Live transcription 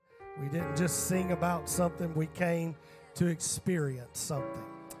We didn't just sing about something, we came to experience something.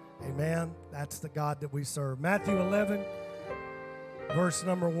 Amen. That's the God that we serve. Matthew 11, verse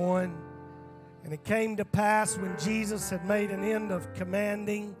number 1. And it came to pass when Jesus had made an end of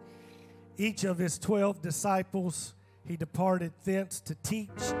commanding each of his 12 disciples, he departed thence to teach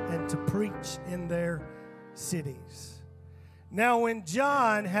and to preach in their cities. Now when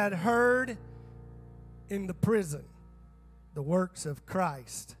John had heard in the prison the works of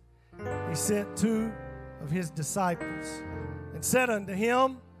Christ, he sent 2 of his disciples and said unto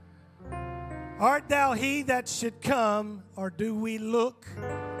him, Art thou he that should come, or do we look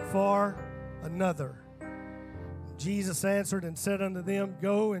for another? Jesus answered and said unto them,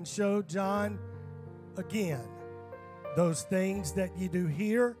 Go and show John again those things that ye do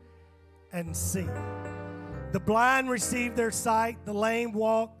hear and see. The blind receive their sight, the lame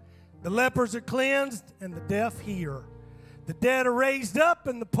walk, the lepers are cleansed, and the deaf hear. The dead are raised up,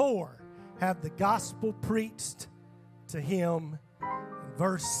 and the poor have the gospel preached to him. In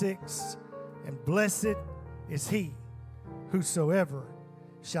verse 6, and blessed is he whosoever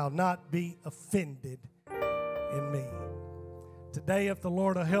shall not be offended in me. Today, if the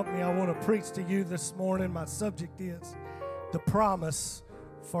Lord will help me, I want to preach to you this morning. My subject is the promise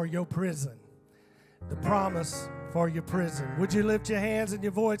for your prison. The promise for your prison. Would you lift your hands and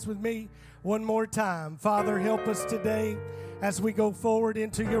your voice with me one more time? Father, help us today as we go forward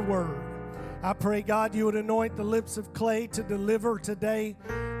into your word. I pray, God, you would anoint the lips of clay to deliver today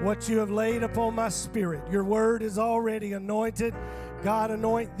what you have laid upon my spirit. Your word is already anointed. God,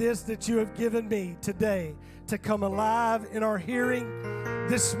 anoint this that you have given me today to come alive in our hearing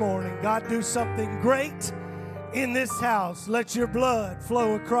this morning. God, do something great in this house. Let your blood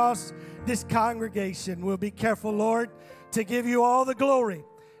flow across this congregation. We'll be careful, Lord, to give you all the glory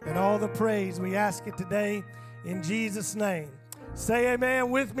and all the praise. We ask it today in Jesus' name. Say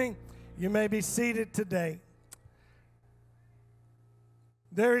amen with me. You may be seated today.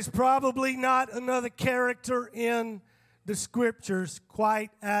 There is probably not another character in the scriptures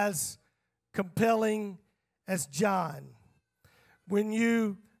quite as compelling as John. When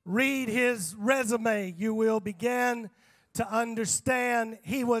you read his resume, you will begin to understand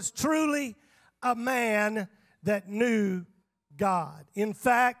he was truly a man that knew God. In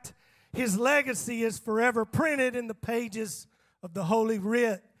fact, his legacy is forever printed in the pages of the Holy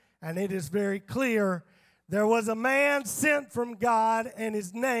Writ, and it is very clear there was a man sent from God, and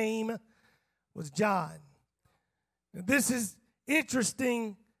his name was John. This is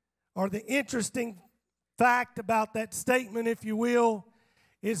interesting, or the interesting fact about that statement, if you will,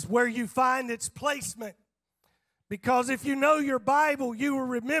 is where you find its placement. Because if you know your Bible, you will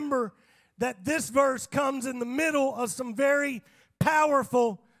remember that this verse comes in the middle of some very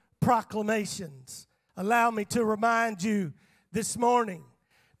powerful proclamations. Allow me to remind you this morning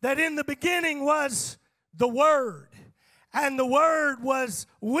that in the beginning was the Word, and the Word was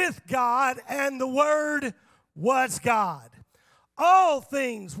with God, and the Word was God. All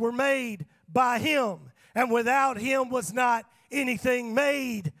things were made by him, and without him was not anything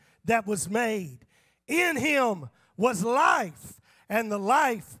made that was made. In him was life, and the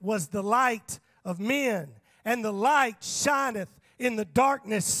life was the light of men. And the light shineth in the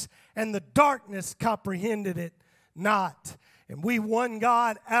darkness, and the darkness comprehended it not. And we one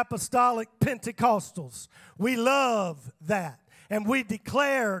God, apostolic Pentecostals, we love that, and we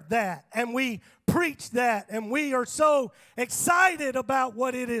declare that, and we preach that, and we are so excited about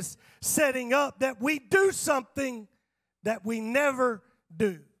what it is setting up that we do something that we never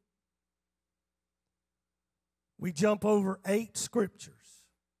do. We jump over 8 scriptures.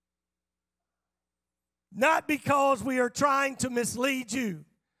 Not because we are trying to mislead you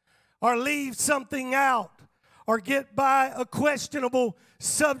or leave something out or get by a questionable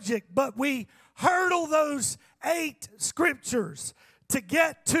subject, but we hurdle those 8 scriptures to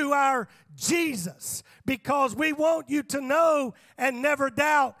get to our Jesus, because we want you to know and never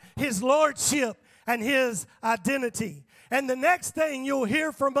doubt his lordship and his identity. And the next thing you'll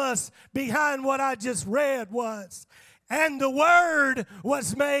hear from us behind what I just read was, and the Word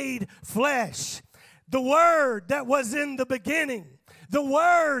was made flesh. The Word that was in the beginning, the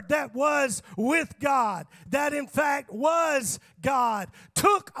Word that was with God, that in fact was God,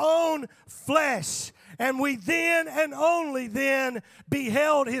 took on flesh. And we then and only then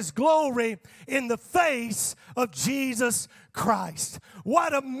beheld his glory in the face of Jesus Christ.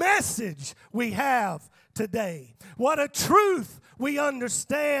 What a message we have today. What a truth we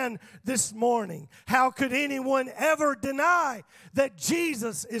understand this morning. How could anyone ever deny that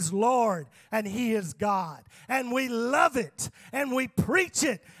Jesus is Lord and he is God? And we love it, and we preach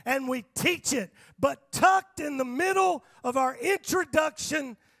it, and we teach it. But tucked in the middle of our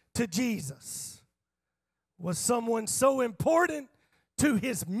introduction to Jesus was someone so important to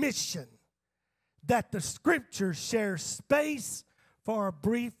his mission that the scripture shares space for a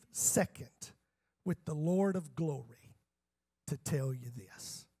brief second with the Lord of glory to tell you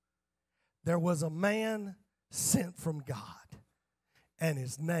this. There was a man sent from God, and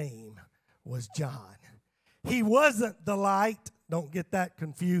his name was John. He wasn't the light, don't get that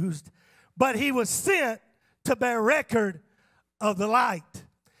confused, but he was sent to bear record of the light.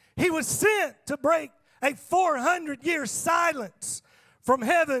 He was sent to break a 400-year silence from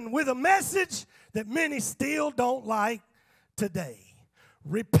heaven with a message that many still don't like today.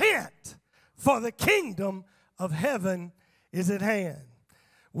 Repent, for the kingdom of heaven is at hand.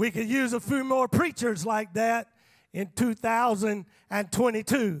 We could use a few more preachers like that in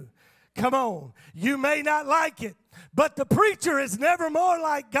 2022. Come on, you may not like it, but the preacher is never more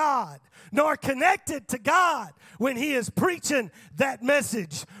like God, nor connected to God when he is preaching that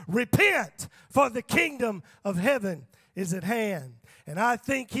message. Repent, for the kingdom of heaven is at hand. And I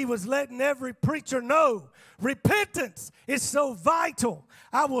think he was letting every preacher know repentance is so vital.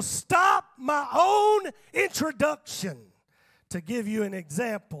 I will stop my own introduction to give you an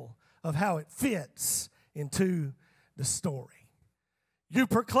example of how it fits into the story. You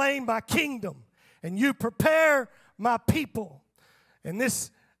proclaim my kingdom, and you prepare my people. And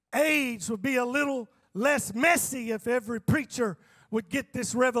this age would be a little less messy if every preacher would get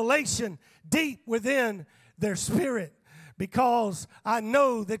this revelation deep within their spirit. Because I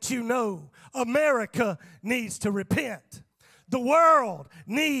know that you know America needs to repent. The world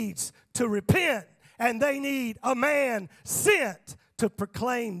needs to repent, and they need a man sent to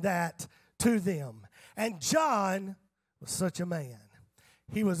proclaim that to them. And John was such a man.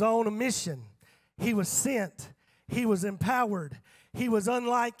 He was on a mission. He was sent. He was empowered. He was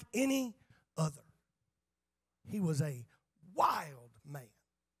unlike any other. He was a wild man.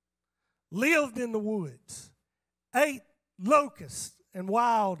 Lived in the woods. Ate locusts and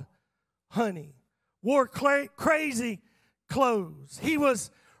wild honey. Wore crazy clothes. He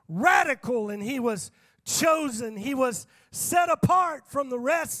was radical and he was chosen. He was set apart from the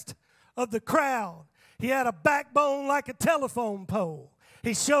rest of the crowd. He had a backbone like a telephone pole.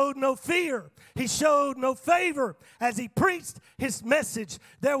 He showed no fear. He showed no favor as he preached his message.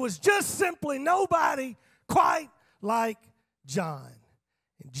 There was just simply nobody quite like John.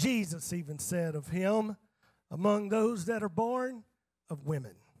 And Jesus even said of him, among those that are born of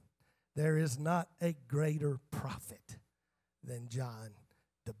women, there is not a greater prophet than John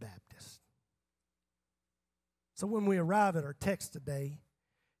the Baptist. So when we arrive at our text today,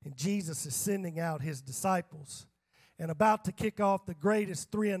 and Jesus is sending out his disciples and about to kick off the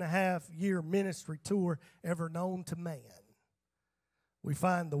greatest 3.5-year ministry tour ever known to man, we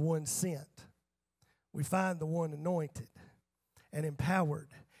find the one sent. We find the one anointed and empowered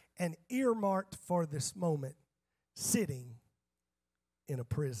and earmarked for this moment, sitting in a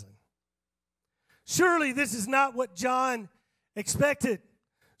prison. Surely this is not what John expected.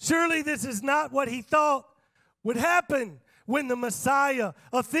 Surely this is not what he thought would happen when the Messiah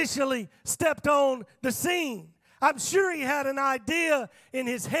officially stepped on the scene. I'm sure he had an idea in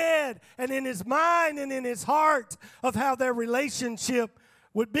his head and in his mind and in his heart of how their relationship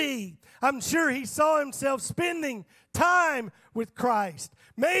would be. I'm sure he saw himself spending time with Christ,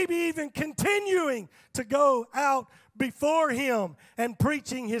 maybe even continuing to go out before him and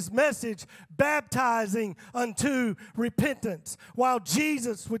preaching his message, baptizing unto repentance, while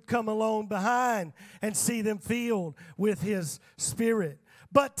Jesus would come along behind and see them filled with his Spirit.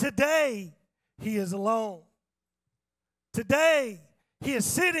 But today, he is alone. Today, he is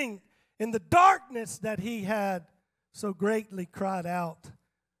sitting in the darkness that he had so greatly cried out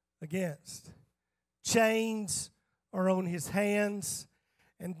against. Chains are on his hands,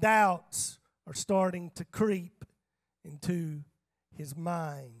 and doubts are starting to creep into his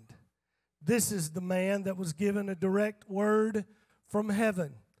mind. This is the man that was given a direct word from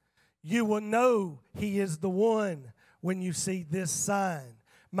heaven. You will know he is the one when you see this sign.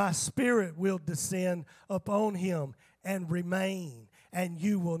 My Spirit will descend upon him and remain, and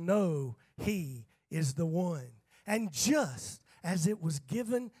you will know he is the one. And just as it was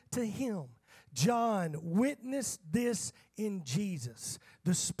given to him, John witnessed this in Jesus.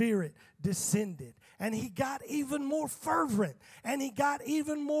 The Spirit descended, and he got even more fervent, and he got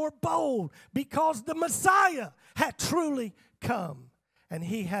even more bold, because the Messiah had truly come, and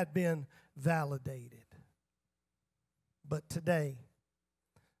he had been validated. But today,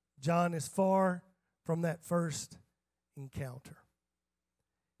 John is far from that first encounter.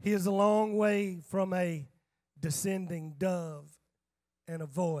 He is a long way from a descending dove and a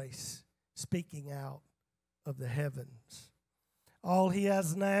voice speaking out of the heavens. All he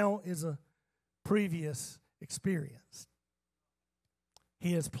has now is a previous experience.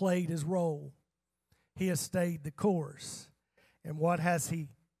 He has played his role. He has stayed the course. And what has he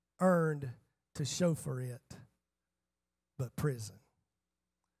earned to show for it but prison?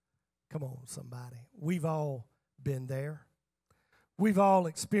 Come on, somebody. We've all been there. We've all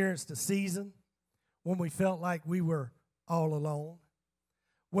experienced a season when we felt like we were all alone,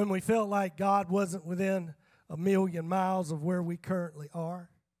 when we felt like God wasn't within a million miles of where we currently are.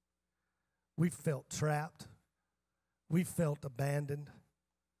 We felt trapped. We felt abandoned.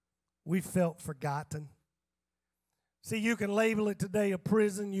 We felt forgotten. See, you can label it today a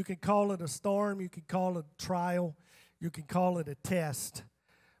prison. You can call it a storm. You can call it a trial. You can call it a test.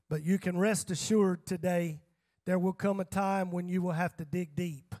 But you can rest assured today there will come a time when you will have to dig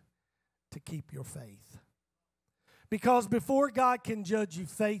deep to keep your faith. Because before God can judge you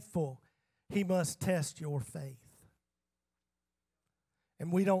faithful, He must test your faith.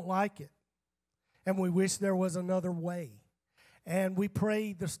 And we don't like it. And we wish there was another way. And we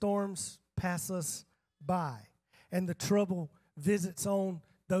pray the storms pass us by. And the trouble visits on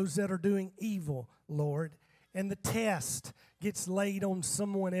those that are doing evil, Lord. And the test gets laid on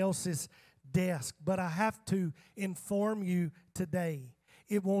someone else's desk. But I have to inform you today,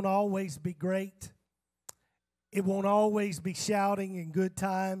 it won't always be great. It won't always be shouting in good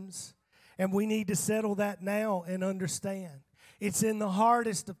times. And we need to settle that now and understand. It's in the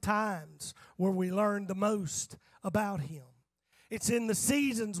hardest of times where we learn the most about Him. It's in the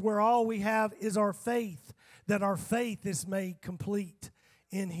seasons where all we have is our faith, that our faith is made complete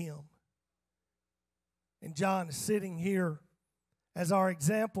in Him. And John is sitting here as our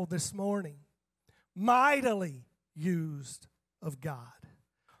example this morning, mightily used of God,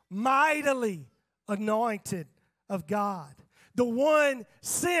 mightily anointed of God, the one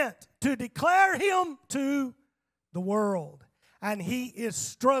sent to declare Him to the world. And he is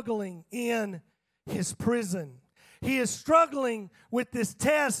struggling in his prison. He is struggling with this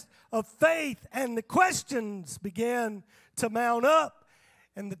test of faith, and the questions began to mount up,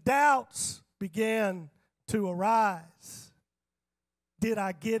 and the doubts began to arise. Did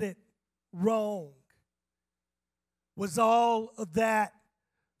I get it wrong? Was all of that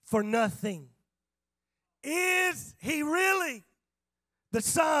for nothing? Is He really the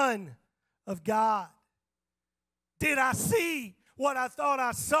Son of God? Did I see what I thought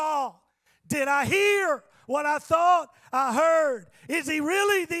I saw? Did I hear what I thought I heard? Is He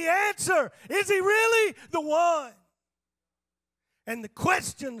really the answer? Is He really the one? And the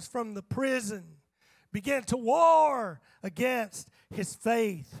questions from the prison began to war against his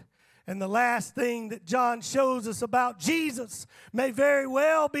faith. And the last thing that John shows us about Jesus may very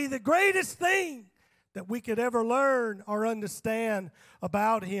well be the greatest thing that we could ever learn or understand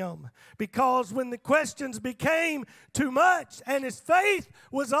about Him. Because when the questions became too much and his faith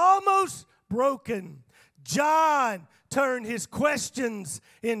was almost broken, John turned his questions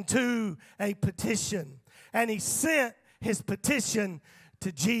into a petition. And he sent his petition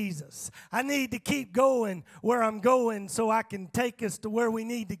to Jesus. I need to keep going where I'm going so I can take us to where we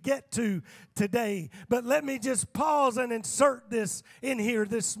need to get to today. But let me just pause and insert this in here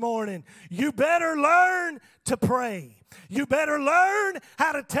this morning. You better learn to pray. You better learn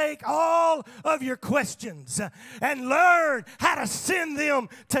how to take all of your questions and learn how to send them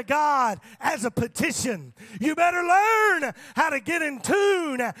to God as a petition. You better learn how to get in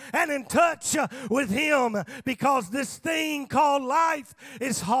tune and in touch with Him, because this thing called life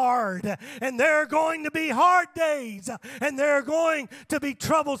is hard, and there are going to be hard days, and there are going to be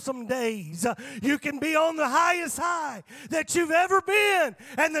troublesome days. You can be on the highest high that you've ever been,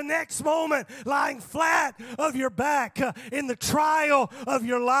 and the next moment lying flat of your back in the trial of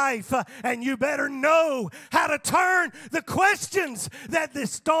your life. And you better know how to turn the questions that the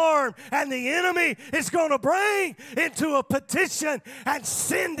storm and the enemy is going to bring into a petition and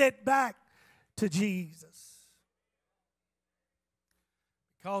send it back to Jesus.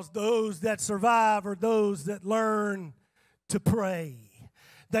 Because those that survive are those that learn to pray.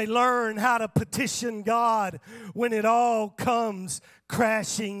 They learn how to petition God when it all comes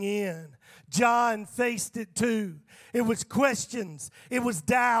crashing in. John faced it too. It was questions. It was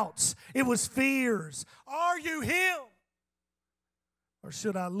doubts. It was fears. Are you Him? Or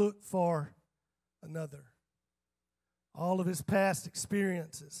should I look for another? All of his past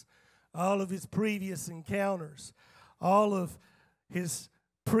experiences, all of his previous encounters, all of his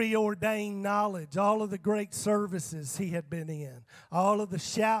preordained knowledge, all of the great services he had been in, all of the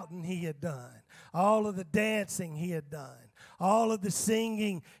shouting he had done, all of the dancing he had done, all of the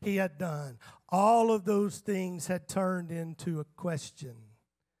singing he had done, all of those things had turned into a question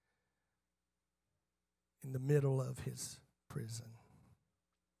in the middle of his prison.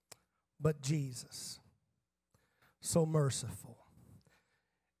 But Jesus, so merciful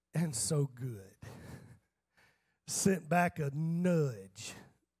and so good, sent back a nudge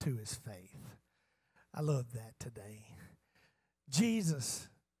to his faith. I love that today. Jesus,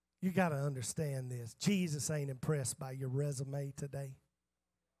 you got to understand this. Jesus ain't impressed by your resume today.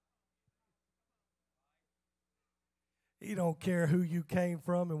 He don't care who you came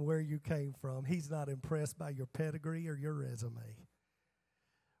from and where you came from. He's not impressed by your pedigree or your resume.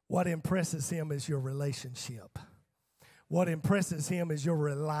 What impresses him is your relationship. What impresses him is your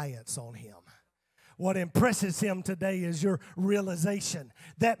reliance on him. What impresses him today is your realization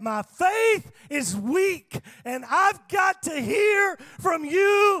that my faith is weak and I've got to hear from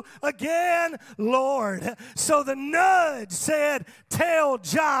you again, Lord. So the nudge said, tell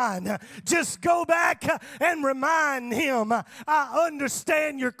John, just go back and remind him, I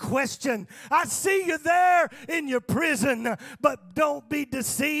understand your question. I see you there in your prison, but don't be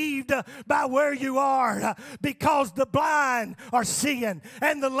deceived by where you are, because the blind are seeing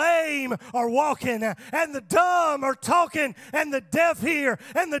and the lame are walking and the dumb are talking and the deaf hear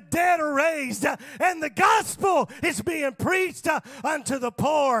and the dead are raised and the gospel is being preached unto the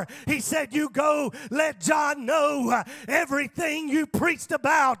poor. He said, you go let John know everything you preached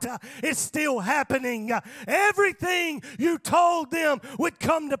about is still happening. Everything you told them would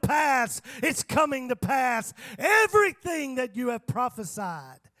come to pass, it's coming to pass. Everything that you have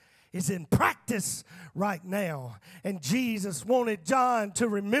prophesied is in practice right now. And Jesus wanted John to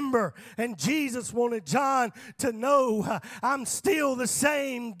remember, and Jesus wanted John to know, I'm still the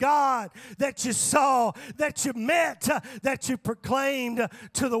same God that you saw, that you met, that you proclaimed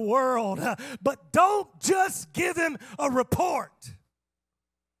to the world. But don't just give him a report.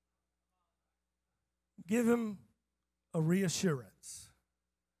 Give him a reassurance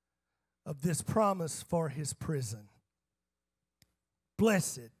of this promise for his prison.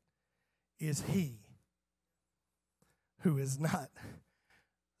 Blessed is he who is not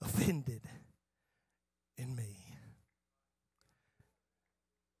offended in me.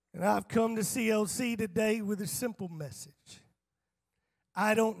 And I've come to CLC today with a simple message.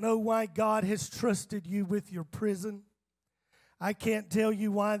 I don't know why God has trusted you with your prison. I can't tell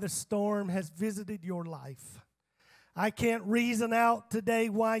you why the storm has visited your life. I can't reason out today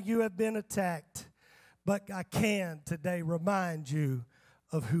why you have been attacked. But I can today remind you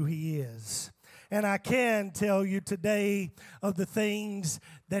of who he is. And I can tell you today of the things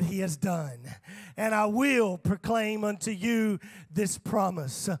that he has done. And I will proclaim unto you this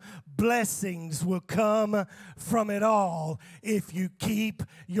promise. Blessings will come from it all if you keep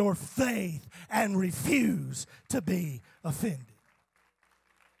your faith and refuse to be offended.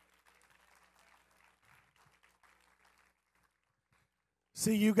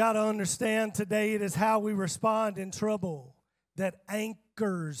 See, you got to understand today it is how we respond in trouble that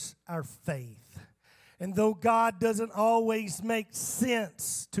anchors our faith. And though God doesn't always make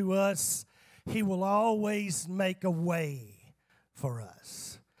sense to us, he will always make a way for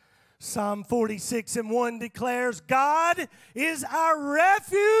us. Psalm 46:1 declares, God is our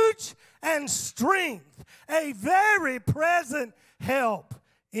refuge and strength, a very present help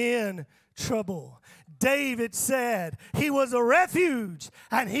in trouble. David said he was a refuge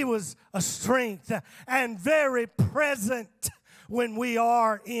and he was a strength and very present when we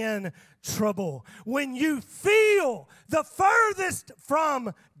are in trouble. When you feel the furthest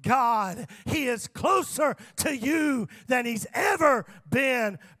from God, he is closer to you than he's ever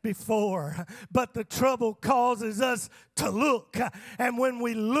been before. But the trouble causes us to look, and when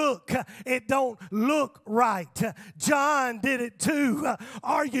we look, it don't look right. John did it too.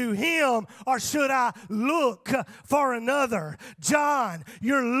 Are you him, or should I look for another? John,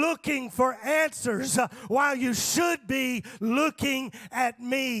 you're looking for answers while you should be looking at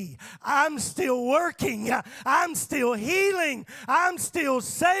me. I'm still working. I'm still healing. I'm still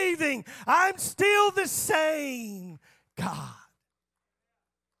saving. I'm still the same God.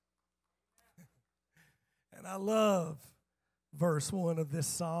 And I love verse 1 of this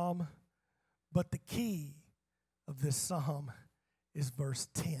psalm, but the key of this psalm is verse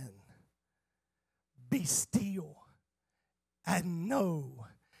 10. Be still and know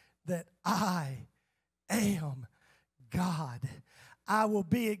that I am God. I will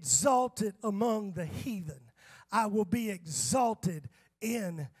be exalted among the heathen. I will be exalted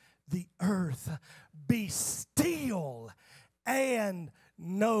in the earth. Be still and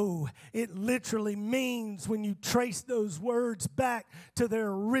know. It literally means, when you trace those words back to their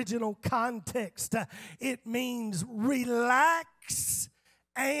original context, it means relax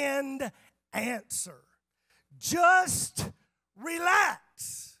and answer. Just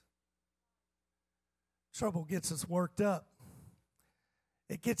relax. Trouble gets us worked up.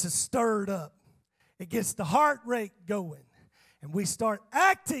 it gets us stirred up. It gets the heart rate going. And we start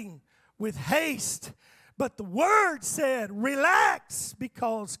acting with haste. But the Word said, relax,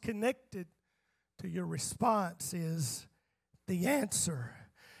 because connected to your response is the answer.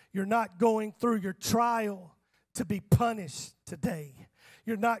 You're not going through your trial to be punished today.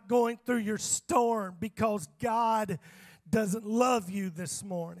 You're not going through your storm because God doesn't love you this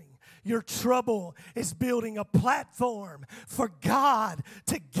morning. Your trouble is building a platform for God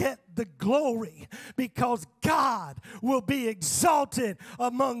to get the glory, because God will be exalted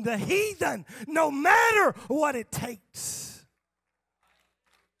among the heathen no matter what it takes.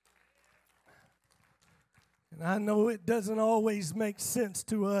 And I know it doesn't always make sense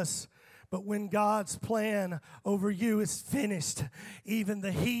to us, but when God's plan over you is finished, even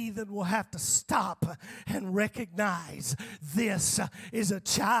the heathen will have to stop and recognize this is a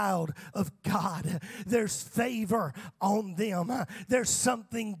child of God. There's favor on them. There's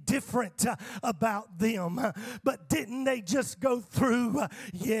something different about them. But didn't they just go through?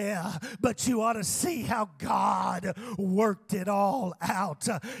 Yeah, but you ought to see how God worked it all out.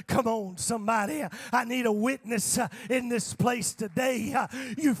 Come on, somebody. I need a witness in this place today.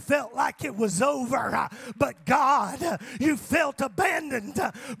 You felt like it was over, but God, you felt abandoned,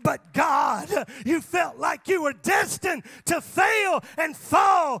 but God, you felt like you were destined to fail and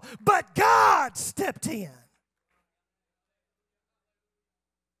fall, but God stepped in.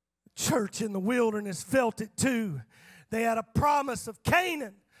 Church in the wilderness felt it too. They had a promise of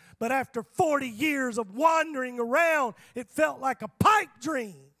Canaan, but after 40 years of wandering around, it felt like a pipe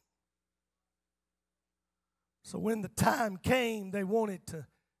dream. So when the time came, they wanted to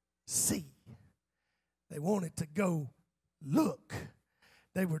see. They wanted to go look.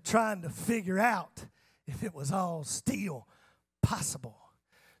 They were trying to figure out if it was all still possible.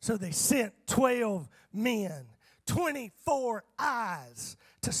 So they sent 12 men, 24 eyes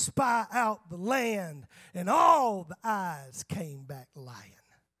to spy out the land, and all the eyes came back lying.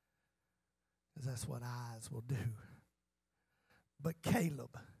 Because that's what eyes will do. But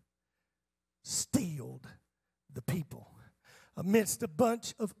Caleb steeled the people. Amidst a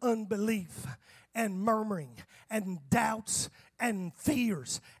bunch of unbelief and murmuring and doubts and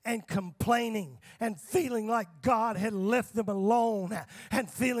fears and complaining and feeling like God had left them alone and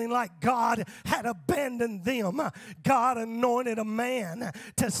feeling like God had abandoned them, God anointed a man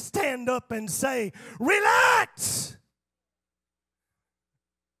to stand up and say, relax.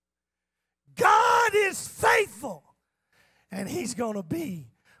 God is faithful and He's going to be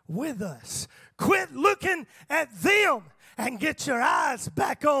with us. Quit looking at them and get your eyes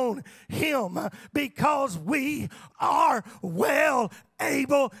back on Him, because we are well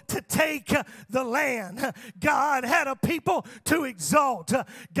able to take the land. God had a people to exalt.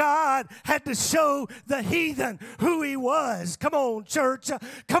 God had to show the heathen who He was. Come on, church.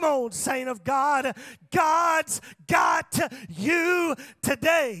 Come on, saint of God. God's got you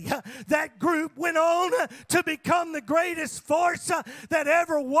today. That group went on to become the greatest force that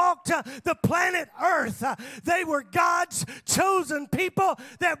ever walked the planet Earth. They were God's chosen people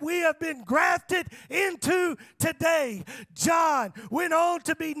that we have been grafted into today. John went on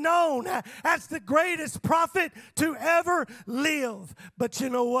to be known as the greatest prophet to ever live. But you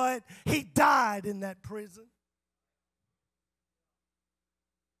know what? He died in that prison.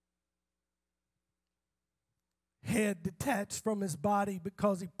 Head detached from his body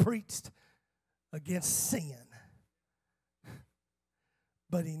because he preached against sin.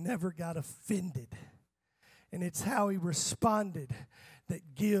 But he never got offended. And it's how he responded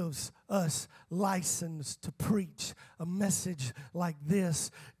that gives us license to preach a message like this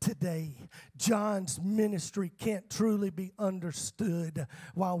today. John's ministry can't truly be understood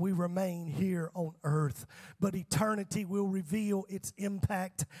while we remain here on earth, but eternity will reveal its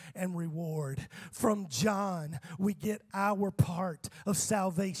impact and reward. From John, we get our part of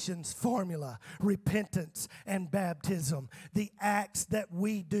salvation's formula: repentance and baptism, the acts that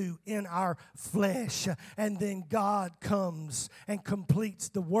we do in our flesh, and then God comes and completes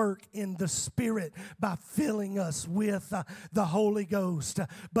the work in the Spirit by filling us with the Holy Ghost.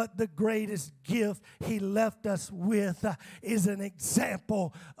 But the greatest gift He left us with is an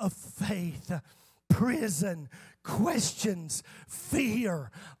example of faith. Prison, questions, fear,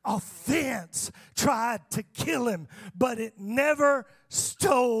 offense tried to kill him, but it never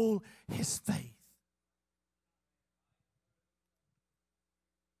stole his faith.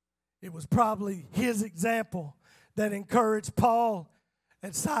 It was probably his example that encouraged Paul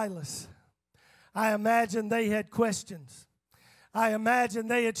and Silas. I imagine they had questions. I imagine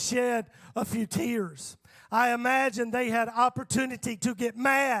they had shed a few tears. I imagine they had opportunity to get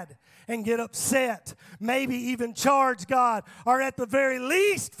mad and get upset, maybe even charge God, or at the very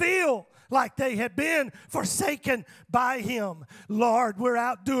least feel like they had been forsaken by Him. Lord, we're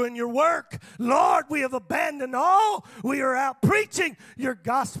out doing your work. Lord, we have abandoned all. We are out preaching your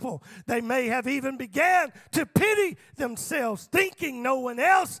gospel. They may have even began to pity themselves, thinking no one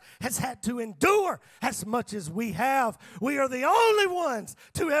else has had to endure as much as we have. We are the only ones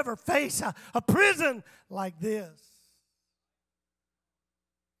to ever face a prison like this.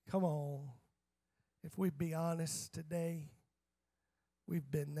 Come on. If we be honest today, we've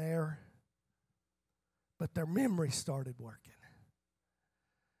been there. But their memory started working.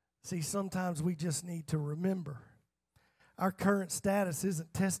 See, sometimes we just need to remember our current status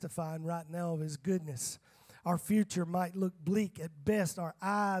isn't testifying right now of His goodness. Our future might look bleak at best. Our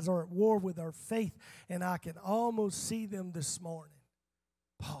eyes are at war with our faith, and I can almost see them this morning.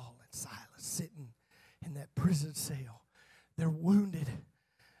 Paul and Silas sitting in that prison cell. They're wounded.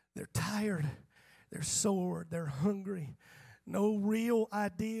 They're tired. They're sore. They're hungry. No real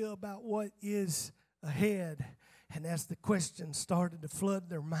idea about what is ahead. And as the questions started to flood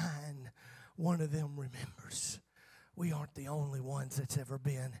their mind, one of them remembers, we aren't the only ones that's ever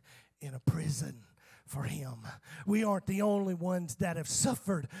been in a prison for Him. We aren't the only ones that have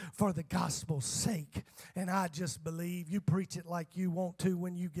suffered for the gospel's sake. And I just believe, you preach it like you want to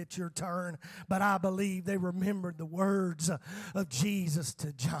when you get your turn, but I believe they remembered the words of Jesus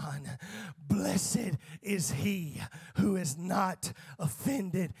to John. Blessed is he who is not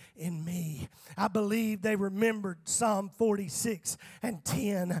offended in me. I believe they remembered Psalm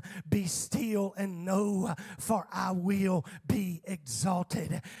 46:10. Be still and know, for I will be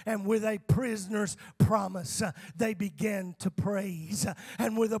exalted. And with a prisoner's promise, they began to praise.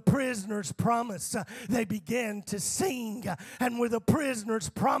 And with a prisoner's promise, they began to sing. And with a prisoner's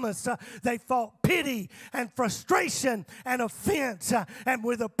promise, they fought pity and frustration and offense. And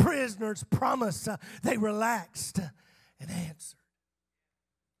with a prisoner's promise, they relaxed and answered.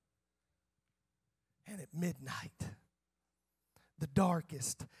 And at midnight, the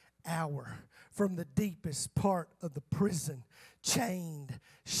darkest hour, from the deepest part of the prison, chained,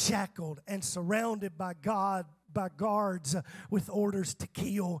 shackled, and surrounded by guards with orders to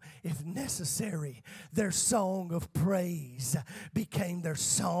kill if necessary, their song of praise became their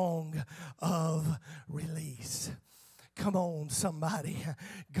song of release. Come on, somebody.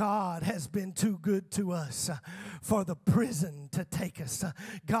 God has been too good to us for the prison to take us.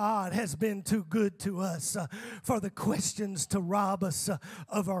 God has been too good to us for the questions to rob us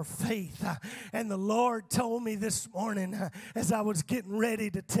of our faith. And the Lord told me this morning as I was getting ready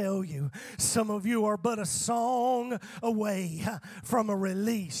to tell you, some of you are but a song away from a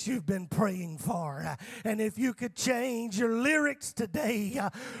release you've been praying for. And if you could change your lyrics today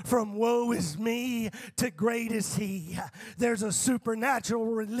from woe is me to great is He, there's a supernatural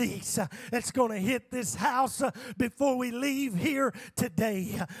release that's going to hit this house before we leave here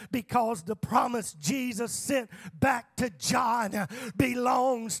today, because the promise Jesus sent back to John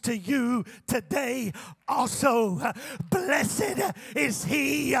belongs to you today also. Blessed is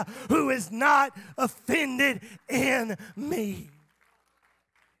he who is not offended in me.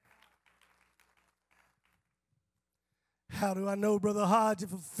 How do I know, Brother Hodge,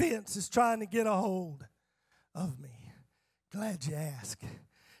 if offense is trying to get a hold of me? Glad you asked.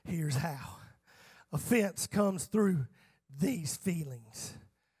 Here's how. Offense comes through these feelings: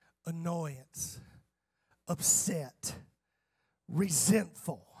 annoyance, upset,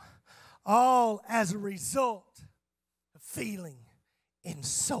 resentful, all as a result of feeling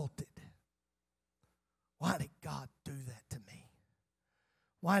insulted. Why did God do that to me?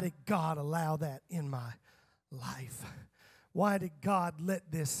 Why did God allow that in my life? Why did God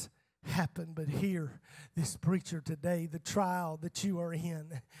let this happen? But here, this preacher today, the trial that you are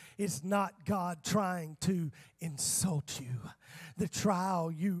in is not God trying to insult you. The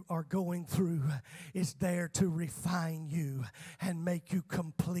trial you are going through is there to refine you and make you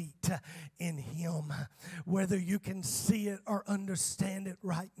complete in Him. Whether you can see it or understand it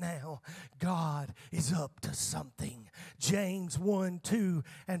right now, God is up to something. James 1:2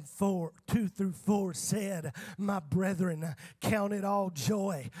 through 4 said, "My brethren, count it all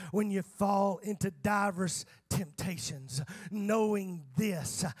joy when you fall into diverse temptations, knowing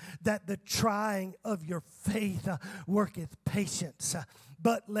this, that the trying of your faith worketh patience.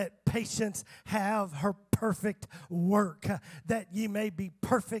 But let patience have her perfect work, that ye may be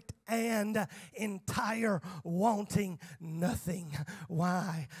perfect and entire, wanting nothing."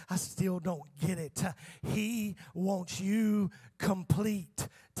 Why? I still don't get it. He wants you complete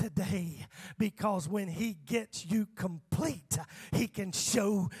today, because when He gets you complete, He can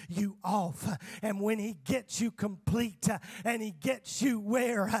show you off. And when He gets you complete and He gets you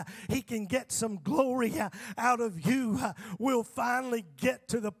where He can get some glory out of you, we'll finally get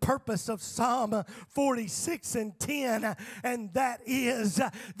to the purpose of Psalm 46 and 10, and that is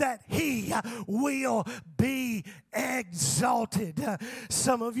that He will be exalted.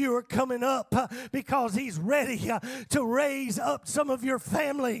 Some of you are coming up because He's ready to raise up some of your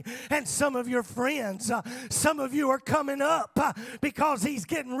family and some of your friends. Some of you are coming up because He's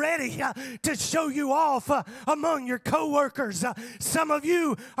getting ready to show you off among your co-workers. Some of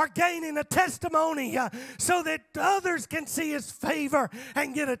you are gaining a testimony so that others can see His favor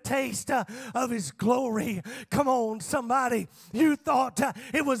and get a taste of His glory. Come on, somebody. You thought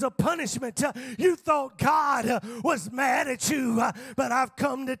it was a punishment. You thought God was mad at you. But I've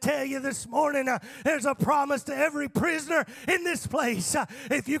come to tell you this morning, there's a promise to every prisoner in this place.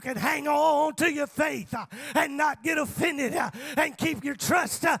 If you can hang on to your faith and not get offended and keep your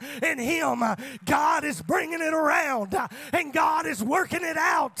trust in Him, God is bringing it around and God is working it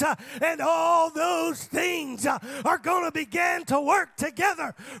out, and all those things are going to begin to work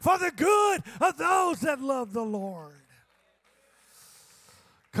together for the good of those that love the Lord.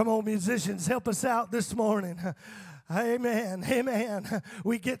 Come on, musicians, help us out this morning. Amen, amen.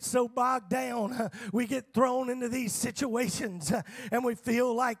 We get so bogged down. We get thrown into these situations and we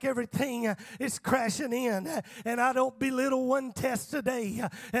feel like everything is crashing in. And I don't belittle one test today,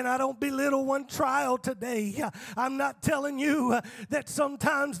 and I don't belittle one trial today. I'm not telling you that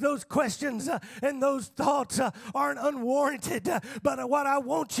sometimes those questions and those thoughts aren't unwarranted. But what I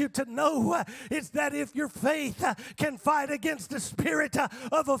want you to know is that if your faith can fight against the spirit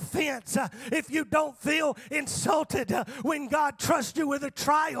of offense, if you don't feel insulted when God trusts you with a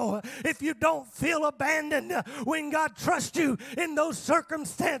trial, if you don't feel abandoned when God trusts you in those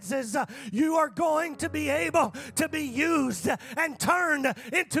circumstances, you are going to be able to be used and turned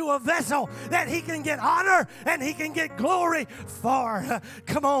into a vessel that He can get honor and He can get glory for.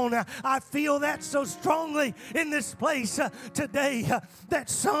 Come on, I feel that so strongly in this place today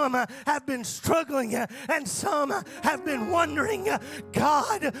that some have been struggling and some have been wondering,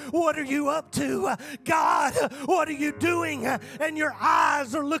 God, what are you up to? God, what are you doing? And your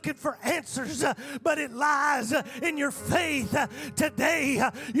eyes are looking for answers, but it lies in your faith. Today,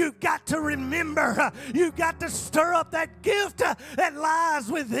 you've got to remember, you've got to stir up that gift that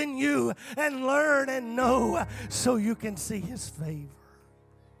lies within you and learn and know so you can see His favor.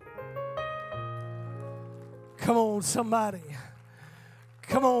 Come on, somebody.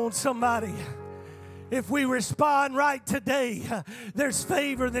 Come on, somebody. If we respond right today, there's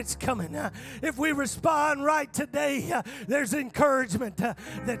favor that's coming. If we respond right today, there's encouragement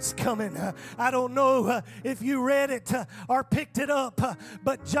that's coming. I don't know if you read it or picked it up,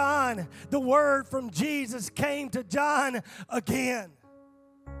 but John, the word from Jesus came to John again.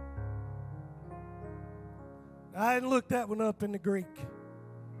 I hadn't looked that one up in the Greek.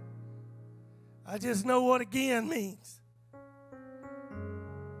 I just know what again means.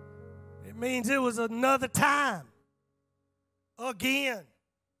 It means it was another time. Again.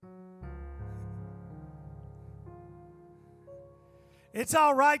 It's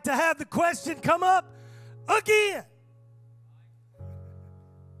all right to have the question come up again.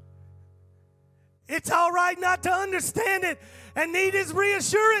 It's all right not to understand it and need His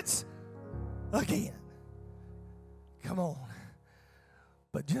reassurance again. Come on.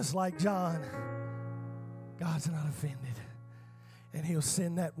 But just like John, God's not offended. And He'll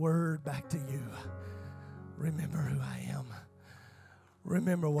send that word back to you. Remember who I am.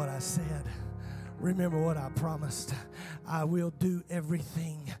 Remember what I said. Remember what I promised. I will do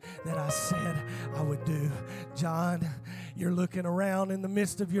everything that I said I would do. John, you're looking around in the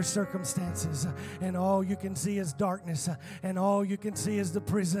midst of your circumstances, and all you can see is darkness, and all you can see is the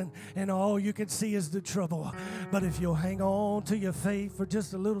prison, and all you can see is the trouble. But if you'll hang on to your faith for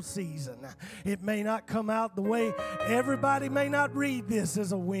just a little season, it may not come out the way everybody may not read this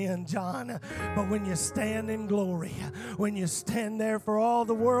as a win, John. But when you stand in glory, when you stand there for all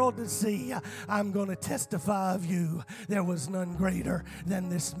the world to see, I'm going to testify of you. There was none greater than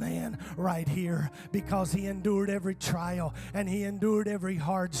this man right here, because he endured every trial and he endured every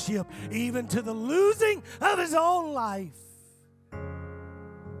hardship, even to the losing of his own life.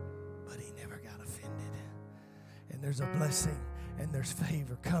 But he never got offended. And there's a blessing and there's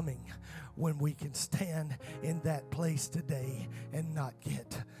favor coming when we can stand in that place today and not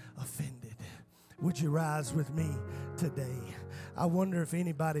get offended. Would you rise with me today? I wonder if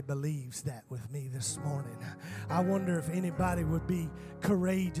anybody believes that with me this morning. I wonder if anybody would be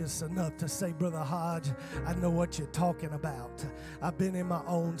courageous enough to say, Brother Hodge, I know what you're talking about. I've been in my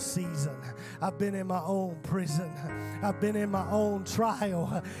own season. I've been in my own prison. I've been in my own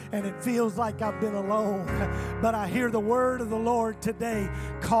trial, and it feels like I've been alone. But I hear the word of the Lord today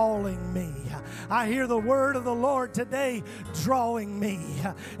calling me. I hear the word of the Lord today drawing me.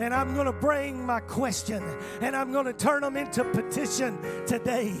 And I'm going to bring my question, and I'm going to turn them into petition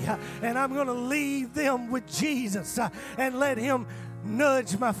today. And I'm going to leave them with Jesus and let Him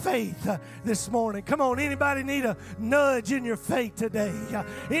nudge my faith this morning. Come on, anybody need a nudge in your faith today?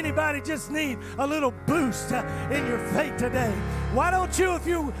 Anybody just need a little boost in your faith today? Why don't you, if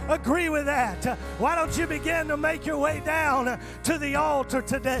you agree with that, why don't you begin to make your way down to the altar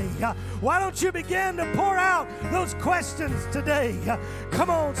today? Why don't you begin to pour out those questions today? Come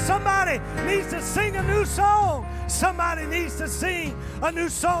on, somebody needs to sing a new song. Somebody needs to sing a new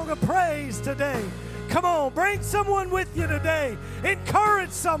song of praise today. Come on, bring someone with you today.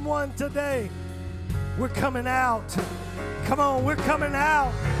 Encourage someone today. We're coming out. Come on, we're coming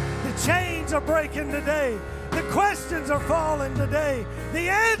out. The chains are breaking today. The questions are falling today. The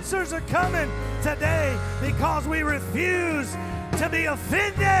answers are coming today because we refuse to be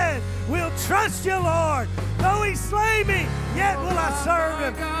offended. We'll trust you, Lord. Though He slay me, yet will I serve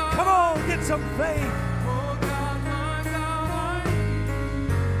Him. Come on, get some faith.